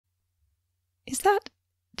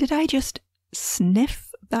Did I just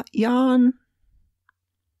sniff that yarn?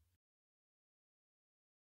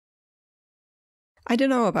 I don't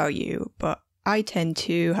know about you, but I tend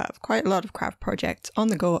to have quite a lot of craft projects on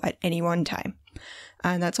the go at any one time.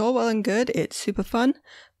 And that's all well and good, it's super fun,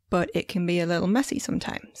 but it can be a little messy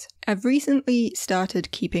sometimes. I've recently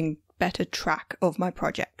started keeping better track of my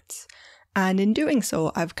projects, and in doing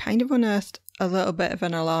so, I've kind of unearthed a little bit of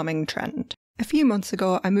an alarming trend. A few months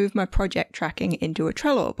ago, I moved my project tracking into a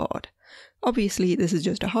Trello board. Obviously, this is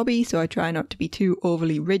just a hobby, so I try not to be too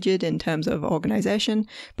overly rigid in terms of organisation,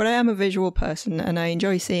 but I am a visual person and I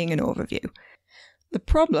enjoy seeing an overview. The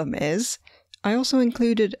problem is, I also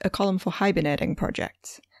included a column for hibernating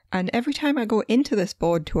projects, and every time I go into this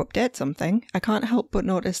board to update something, I can't help but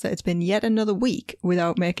notice that it's been yet another week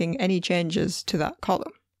without making any changes to that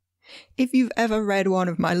column. If you've ever read one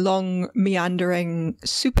of my long, meandering,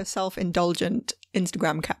 super self-indulgent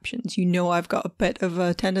Instagram captions, you know I've got a bit of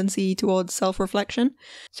a tendency towards self-reflection.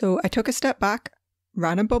 So I took a step back,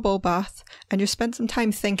 ran a bubble bath, and just spent some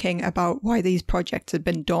time thinking about why these projects had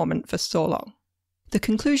been dormant for so long. The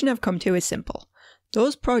conclusion I've come to is simple.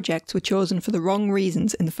 Those projects were chosen for the wrong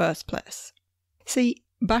reasons in the first place. See,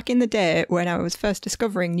 back in the day when I was first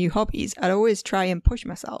discovering new hobbies, I'd always try and push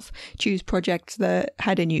myself, choose projects that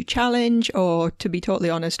had a new challenge, or to be totally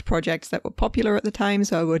honest, projects that were popular at the time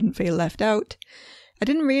so I wouldn't feel left out. I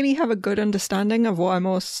didn't really have a good understanding of what I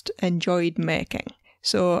most enjoyed making,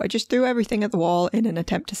 so I just threw everything at the wall in an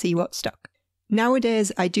attempt to see what stuck.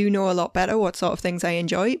 Nowadays, I do know a lot better what sort of things I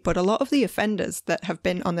enjoy, but a lot of the offenders that have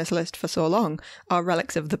been on this list for so long are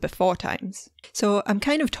relics of the before times. So I'm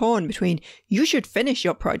kind of torn between, you should finish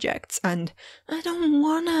your projects, and I don't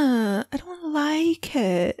like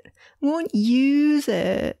it, I won't use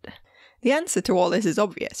it. The answer to all this is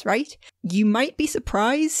obvious, right? You might be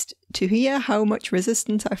surprised to hear how much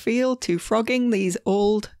resistance I feel to frogging these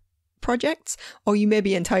old projects, or you may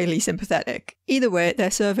be entirely sympathetic. Either way, they're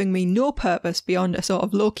serving me no purpose beyond a sort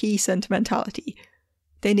of low-key sentimentality.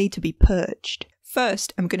 They need to be purged.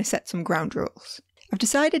 First, I'm going to set some ground rules. I've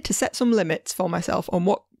decided to set some limits for myself on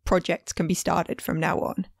what projects can be started from now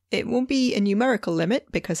on. It won't be a numerical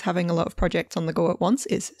limit because having a lot of projects on the go at once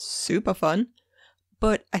is super fun,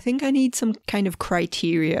 but I think I need some kind of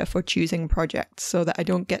criteria for choosing projects so that I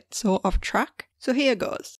don't get so off track. So here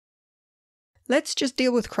goes. Let's just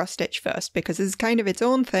deal with cross-stitch first because it's kind of its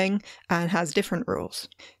own thing and has different rules.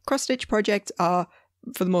 Cross-stitch projects are,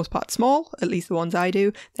 for the most part, small, at least the ones I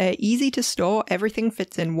do. They're easy to store, everything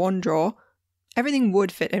fits in one drawer. Everything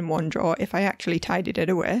would fit in one drawer if I actually tidied it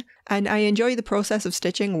away. And I enjoy the process of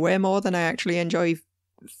stitching way more than I actually enjoy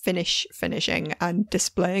finishing and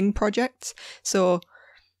displaying projects. So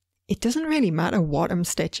it doesn't really matter what I'm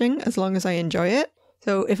stitching as long as I enjoy it.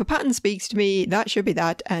 So if a pattern speaks to me, that should be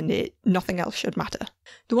that, and nothing else should matter.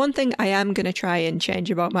 The one thing I am going to try and change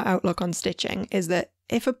about my outlook on stitching is that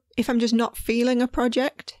if I'm just not feeling a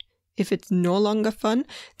project, if it's no longer fun,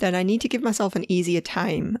 then I need to give myself an easier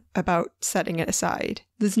time about setting it aside.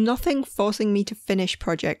 There's nothing forcing me to finish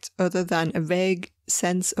projects other than a vague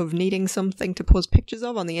sense of needing something to post pictures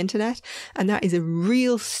of on the internet, and that is a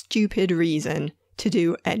real stupid reason to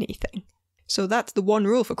do anything. So that's the one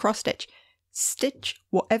rule for cross-stitch. Stitch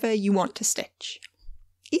whatever you want to stitch.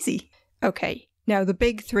 Easy. Okay, now the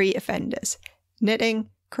big three offenders. Knitting,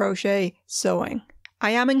 crochet, sewing. I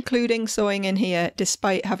am including sewing in here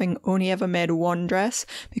despite having only ever made one dress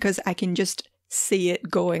because I can just see it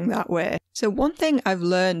going that way. So one thing I've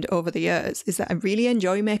learned over the years is that I really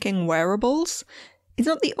enjoy making wearables. It's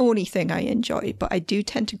not the only thing I enjoy, but I do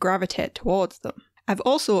tend to gravitate towards them. I've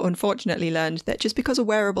also unfortunately learned that just because a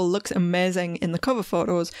wearable looks amazing in the cover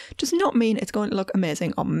photos does not mean it's going to look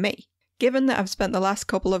amazing on me. Given that I've spent the last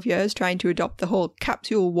couple of years trying to adopt the whole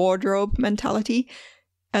capsule wardrobe mentality,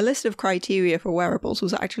 a list of criteria for wearables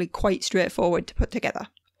was actually quite straightforward to put together.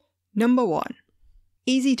 Number 1.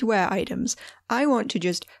 Easy to wear items. I want to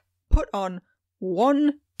just put on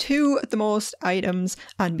 1, 2 at the most items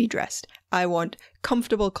and be dressed. I want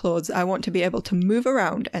comfortable clothes. I want to be able to move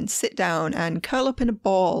around and sit down and curl up in a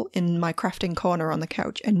ball in my crafting corner on the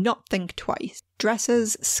couch and not think twice.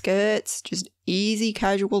 Dresses, skirts, just easy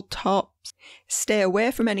casual tops. Stay away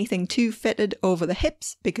from anything too fitted over the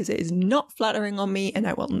hips because it is not flattering on me and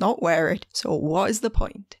I will not wear it. So what is the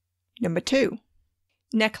point? Number 2.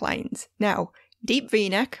 Necklines. Now, deep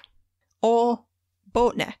V-neck or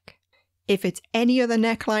boat neck. If it's any other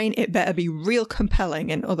neckline, it better be real compelling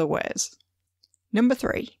in other ways. Number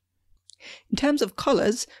 3. In terms of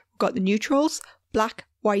colours, we've got the neutrals, black,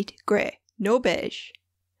 white, grey, no beige.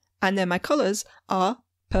 And then my colours are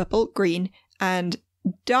purple, green, and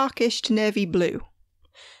darkish to navy blue.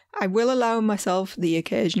 I will allow myself the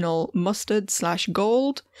occasional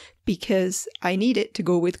mustard/gold because I need it to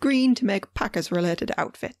go with green to make Packers related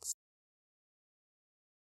outfits.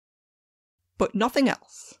 But nothing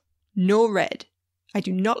else. No red. I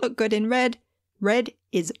do not look good in red. Red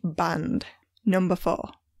is banned. Number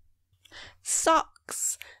 4.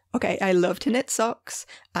 Socks. Okay, I love to knit socks,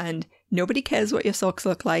 and nobody cares what your socks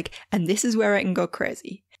look like, and this is where I can go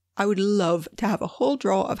crazy. I would love to have a whole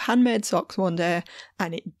drawer of handmade socks one day,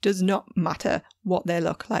 and it does not matter what they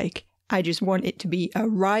look like. I just want it to be a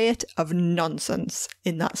riot of nonsense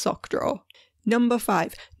in that sock drawer. Number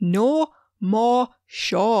 5. No more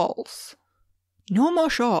shawls. No more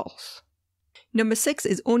shawls. Number 6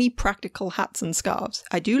 is only practical hats and scarves.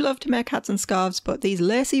 I do love to make hats and scarves, but these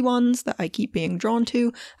lacy ones that I keep being drawn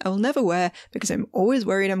to, I will never wear because I'm always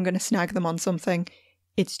worried I'm going to snag them on something.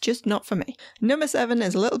 It's just not for me. Number 7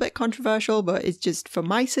 is a little bit controversial, but it's just for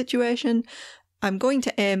my situation. I'm going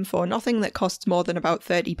to aim for nothing that costs more than about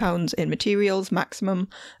 £30 in materials maximum.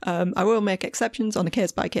 I will make exceptions on a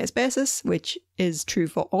case-by-case basis, which is true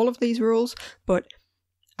for all of these rules, but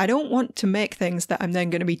I don't want to make things that I'm then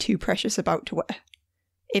going to be too precious about to wear.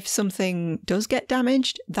 If something does get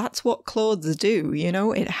damaged, that's what clothes do, you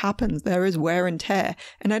know? It happens. There is wear and tear.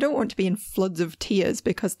 And I don't want to be in floods of tears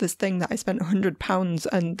because this thing that I spent £100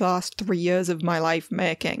 and the last 3 years of my life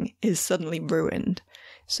making is suddenly ruined.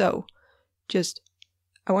 So,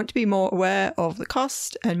 I want to be more aware of the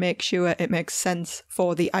cost and make sure it makes sense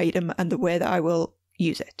for the item and the way that I will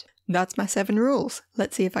use it. That's my 7 rules.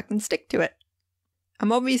 Let's see if I can stick to it.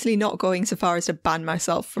 I'm obviously not going so far as to ban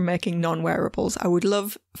myself from making non-wearables. I would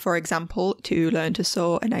love, for example, to learn to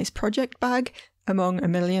sew a nice project bag, among a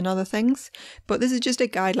million other things. But this is just a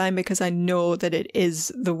guideline because I know that it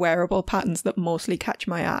is the wearable patterns that mostly catch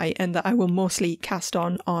my eye and that I will mostly cast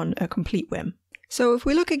on a complete whim. So if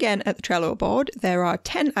we look again at the Trello board, there are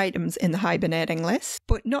 10 items in the hibernating list,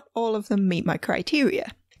 but not all of them meet my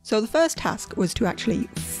criteria. So the first task was to actually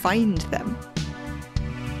find them.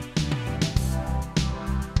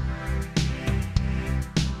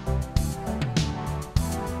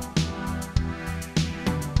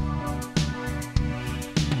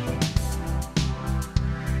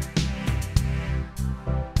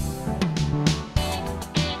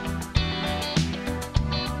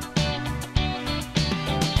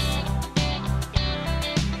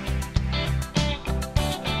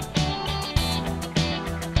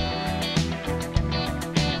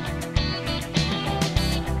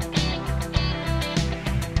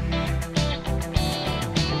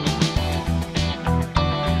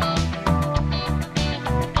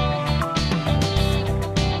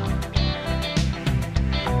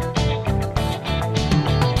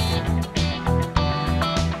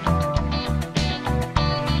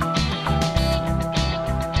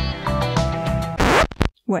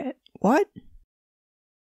 Wait, what?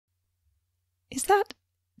 Is that...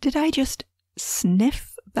 Did I just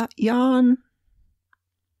sniff that yarn?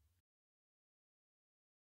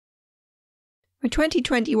 My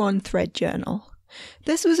 2021 thread journal.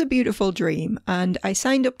 This was a beautiful dream, and I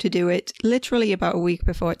signed up to do it literally about a week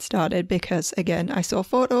before it started because, again, I saw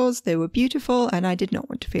photos, they were beautiful, and I did not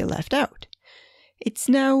want to feel left out. It's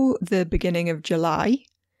now the beginning of July,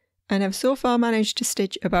 and I've so far managed to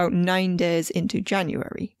stitch about 9 days into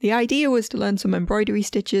January. The idea was to learn some embroidery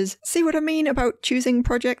stitches. See what I mean about choosing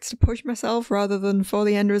projects to push myself rather than for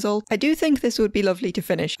the end result? I do think this would be lovely to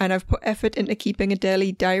finish, and I've put effort into keeping a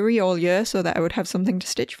daily diary all year so that I would have something to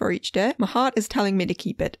stitch for each day. My heart is telling me to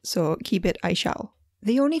keep it, so keep it I shall.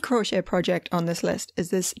 The only crochet project on this list is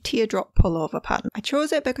this teardrop pullover pattern. I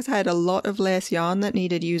chose it because I had a lot of lace yarn that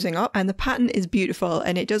needed using up, and the pattern is beautiful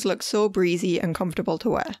and it does look so breezy and comfortable to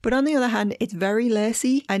wear. But on the other hand, it's very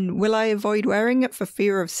lacy, and will I avoid wearing it for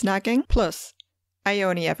fear of snagging? Plus, I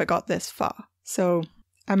only ever got this far, so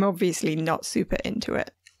I'm obviously not super into it.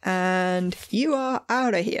 And you are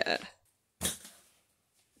out of here.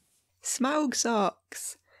 Smaug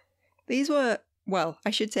socks. These were... Well, I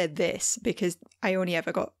should say this because I only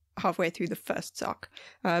ever got halfway through the first sock.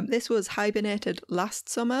 This was hibernated last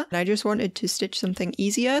summer and I just wanted to stitch something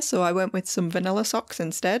easier, so I went with some vanilla socks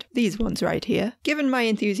instead. These ones right here. Given my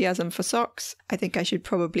enthusiasm for socks, I think I should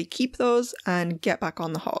probably keep those and get back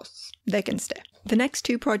on the horse. They can stay. The next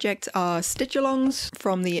 2 projects are stitch-alongs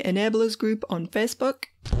from the Enablers group on Facebook.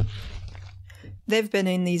 They've been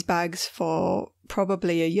in these bags for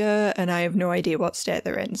probably a year and I have no idea what state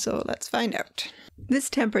they're in, so let's find out. This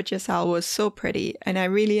temperature sal was so pretty and I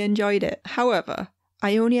really enjoyed it. However,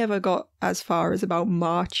 I only ever got as far as about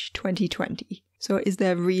March 2020. So is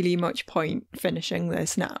there really much point finishing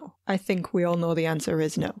this now? I think we all know the answer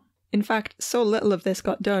is no. In fact, so little of this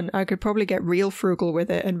got done, I could probably get real frugal with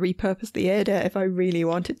it and repurpose the Ada if I really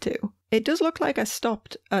wanted to. It does look like I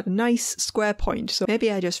stopped at a nice square point, so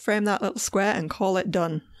maybe I just frame that little square and call it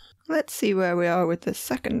done. Let's see where we are with the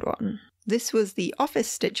second one. This was the office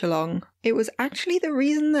stitch along. It was actually the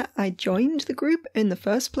reason that I joined the group in the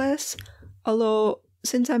first place, although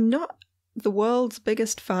since I'm not the world's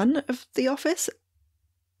biggest fan of The Office,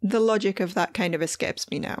 the logic of that kind of escapes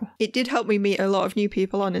me now. It did help me meet a lot of new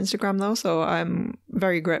people on Instagram though, so I'm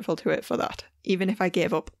very grateful to it for that, even if I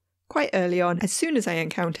gave up quite early on as soon as I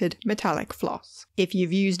encountered metallic floss. If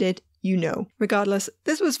you've used it, you know. Regardless,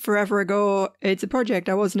 this was forever ago, it's a project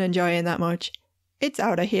I wasn't enjoying that much. It's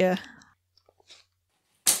out of here.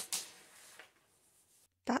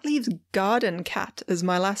 That leaves Garden Cat as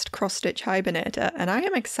my last cross-stitch hibernator, and I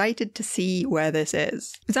am excited to see where this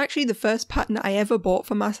is. It's actually the first pattern I ever bought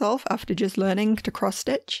for myself after just learning to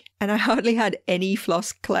cross-stitch, and I hardly had any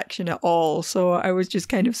floss collection at all, so I was just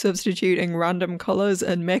kind of substituting random colours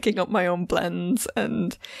and making up my own blends,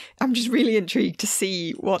 and I'm just really intrigued to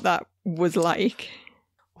see what that was like.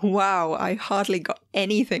 Wow, I hardly got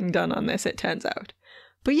anything done on this, it turns out.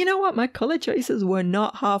 But you know what, my colour choices were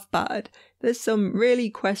not half bad. There's some really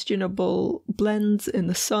questionable blends in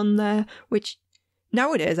the sun there, which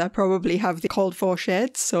nowadays I probably have the called for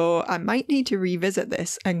shades, so I might need to revisit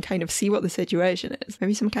this and kind of see what the situation is.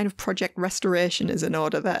 Maybe some kind of project restoration is in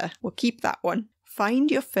order there. We'll keep that one. Find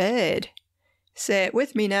your fade. Say it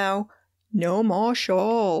with me now. No more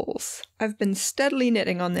shawls. I've been steadily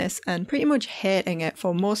knitting on this and pretty much hating it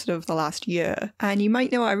for most of the last year. And you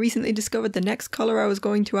might know I recently discovered the next colour I was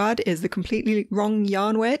going to add is the completely wrong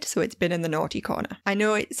yarn weight, so it's been in the naughty corner. I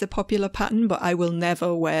know it's a popular pattern, but I will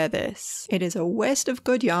never wear this. It is a waste of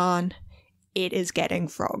good yarn. It is getting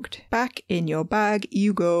frogged. Back in your bag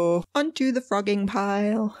you go. Onto the frogging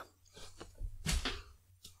pile.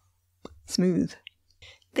 Smooth.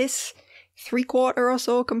 This 3/4 or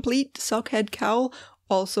so complete sockhead cowl,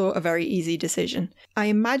 also a very easy decision. I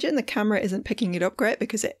imagine the camera isn't picking it up great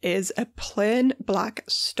because it is a plain black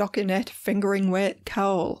stockinette fingering weight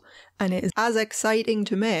cowl, and it is as exciting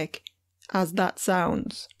to make as that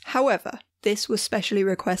sounds. However, this was specially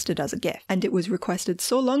requested as a gift, and it was requested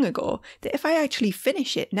so long ago that if I actually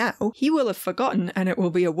finish it now, he will have forgotten and it will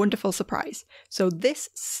be a wonderful surprise. So this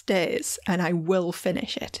stays, and I will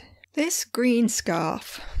finish it. This green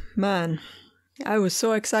scarf, man, I was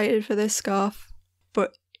so excited for this scarf,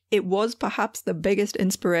 but it was perhaps the biggest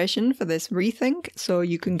inspiration for this rethink, so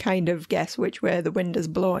you can kind of guess which way the wind is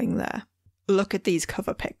blowing there. Look at these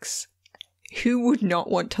cover pics. Who would not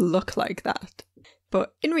want to look like that?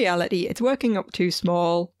 But in reality, it's working up too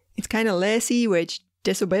small, it's kind of lacy, which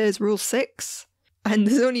disobeys rule 6, and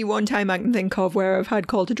there's only one time I can think of where I've had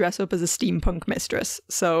called to dress up as a steampunk mistress,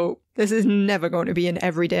 so this is never going to be an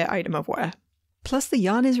everyday item of wear. Plus the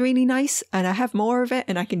yarn is really nice, and I have more of it,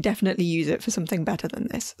 and I can definitely use it for something better than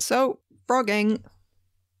this. So, frogging.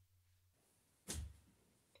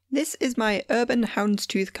 This is my Urban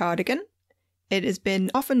Houndstooth cardigan. It has been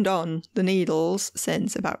off and on the needles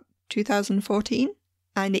since about 2014.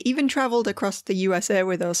 And it even travelled across the USA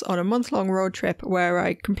with us on a month-long road trip where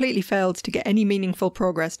I completely failed to get any meaningful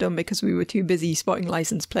progress done because we were too busy spotting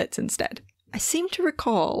license plates instead. I seem to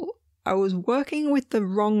recall I was working with the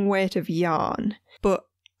wrong weight of yarn, but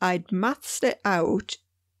I'd mathed it out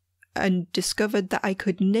and discovered that I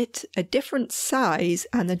could knit a different size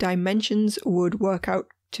and the dimensions would work out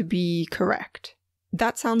to be correct.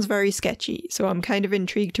 That sounds very sketchy, so I'm kind of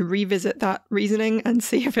intrigued to revisit that reasoning and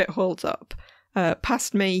see if it holds up.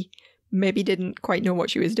 Past me maybe didn't quite know what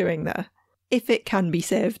she was doing there. If it can be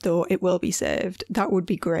saved though, it will be saved. That would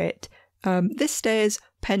be great. This stays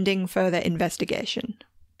pending further investigation.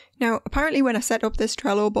 Now, apparently when I set up this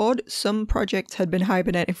Trello board, some projects had been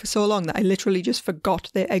hibernating for so long that I literally just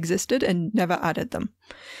forgot they existed and never added them.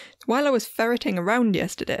 While I was ferreting around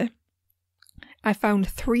yesterday, I found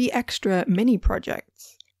 3 extra mini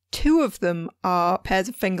projects. 2 of them are pairs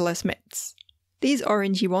of fingerless mitts. These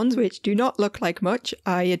orangey ones, which do not look like much,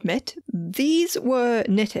 I admit, these were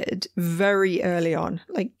knitted very early on.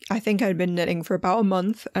 Like, I think I'd been knitting for about a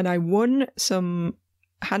month, and I won some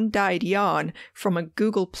hand-dyed yarn from a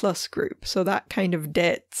Google Plus group, so that kind of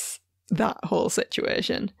dates that whole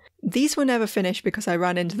situation. These were never finished because I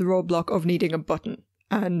ran into the roadblock of needing a button,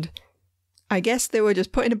 and I guess they were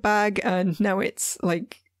just put in a bag, and now it's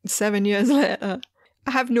like 7 years later.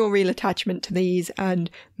 I have no real attachment to these, and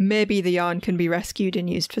maybe the yarn can be rescued and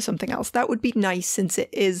used for something else. That would be nice since it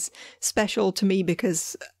is special to me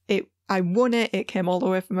because I won it. It came all the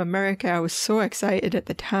way from America. I was so excited at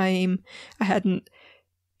the time. I hadn't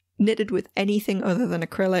knitted with anything other than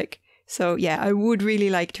acrylic, So yeah, I would really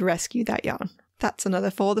like to rescue that yarn. That's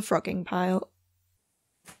another for the frogging pile.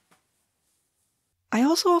 I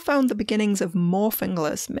also found the beginnings of more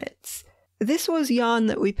fingerless mitts. This was yarn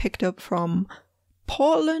that we picked up from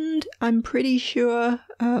Portland, I'm pretty sure,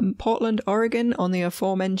 Portland, Oregon, on the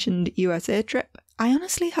aforementioned USA trip. I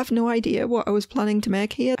honestly have no idea what I was planning to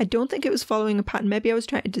make here. I don't think it was following a pattern. Maybe I was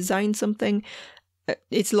trying to design something.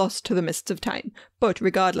 It's lost to the mists of time. But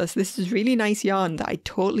regardless, this is really nice yarn that I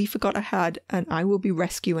totally forgot I had, and I will be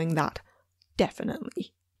rescuing that.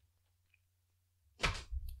 Definitely.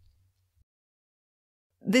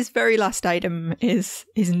 This very last item is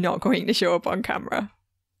not going to show up on camera.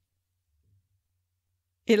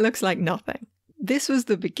 It looks like nothing. This was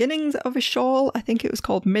the beginnings of a shawl. I think it was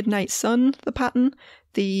called Midnight Sun, the pattern.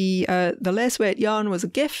 The lace weight yarn was a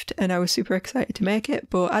gift and I was super excited to make it.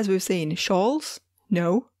 But as we've seen, shawls?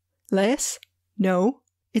 No. Lace? No.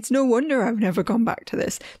 It's no wonder I've never gone back to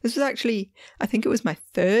this. This was actually, I think it was my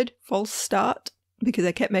third false start because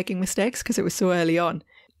I kept making mistakes because it was so early on.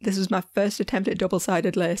 This was my first attempt at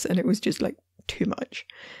double-sided lace and it was just like too much.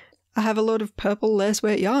 I have a load of purple lace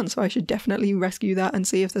weight yarn, so I should definitely rescue that and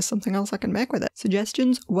see if there's something else I can make with it.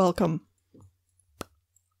 Suggestions, welcome.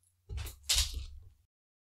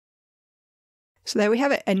 So there we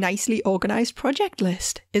have it, a nicely organised project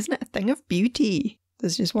list. Isn't it a thing of beauty?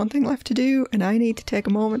 There's just one thing left to do, and I need to take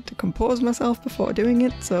a moment to compose myself before doing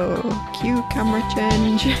it, so cue camera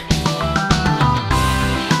change.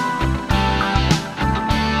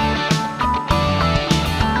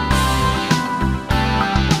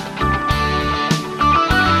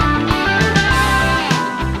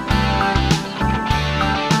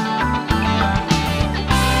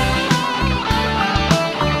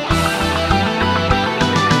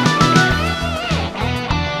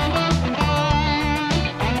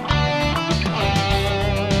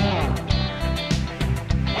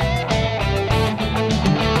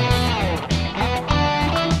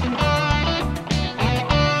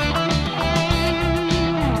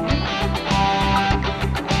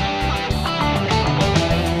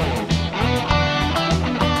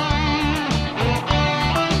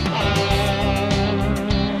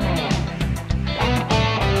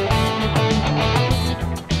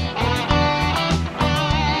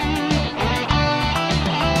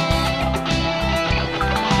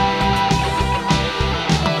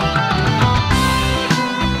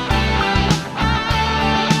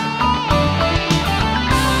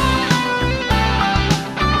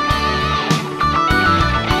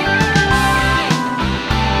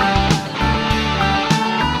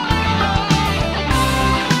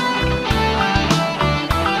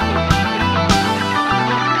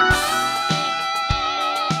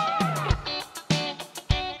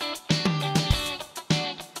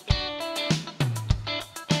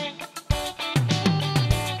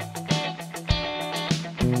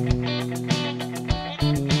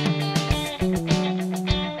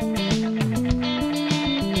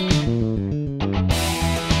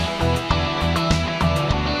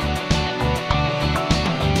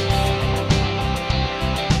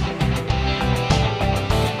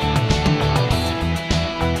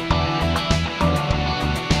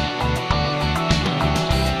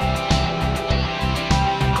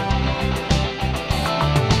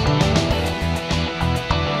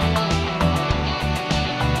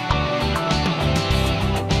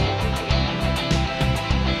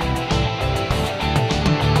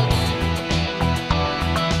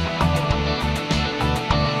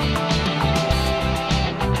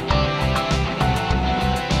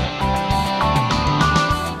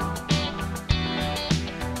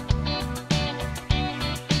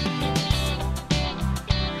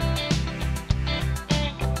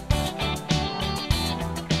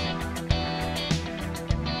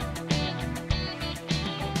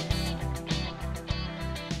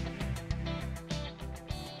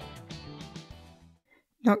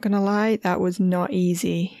 Not gonna lie, that was not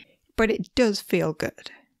easy, but it does feel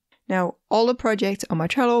good. Now, all the projects on my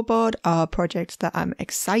Trello board are projects that I'm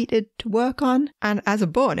excited to work on, and as a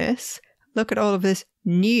bonus, look at all of this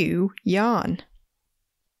new yarn.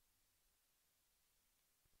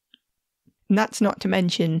 And that's not to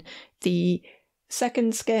mention the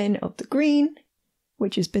second skein of the green,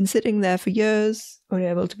 which has been sitting there for years,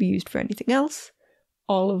 unable to be used for anything else.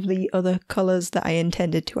 All of the other colours that I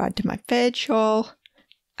intended to add to my fade shawl,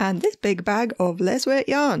 and this big bag of lace weight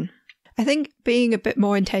yarn. I think being a bit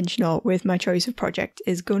more intentional with my choice of project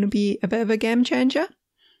is going to be a bit of a game changer.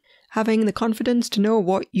 Having the confidence to know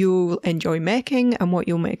what you'll enjoy making and what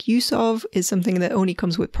you'll make use of is something that only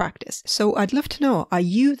comes with practice. So I'd love to know, are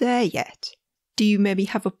you there yet? Do you maybe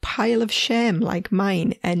have a pile of shame like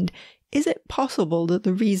mine and is it possible that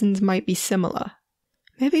the reasons might be similar?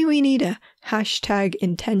 Maybe we need a hashtag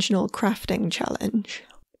intentional crafting challenge.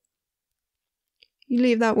 You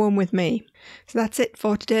leave that one with me. So that's it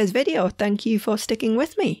for today's video. Thank you for sticking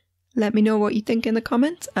with me. Let me know what you think in the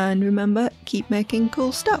comments, and remember, keep making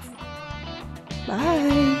cool stuff.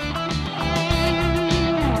 Bye!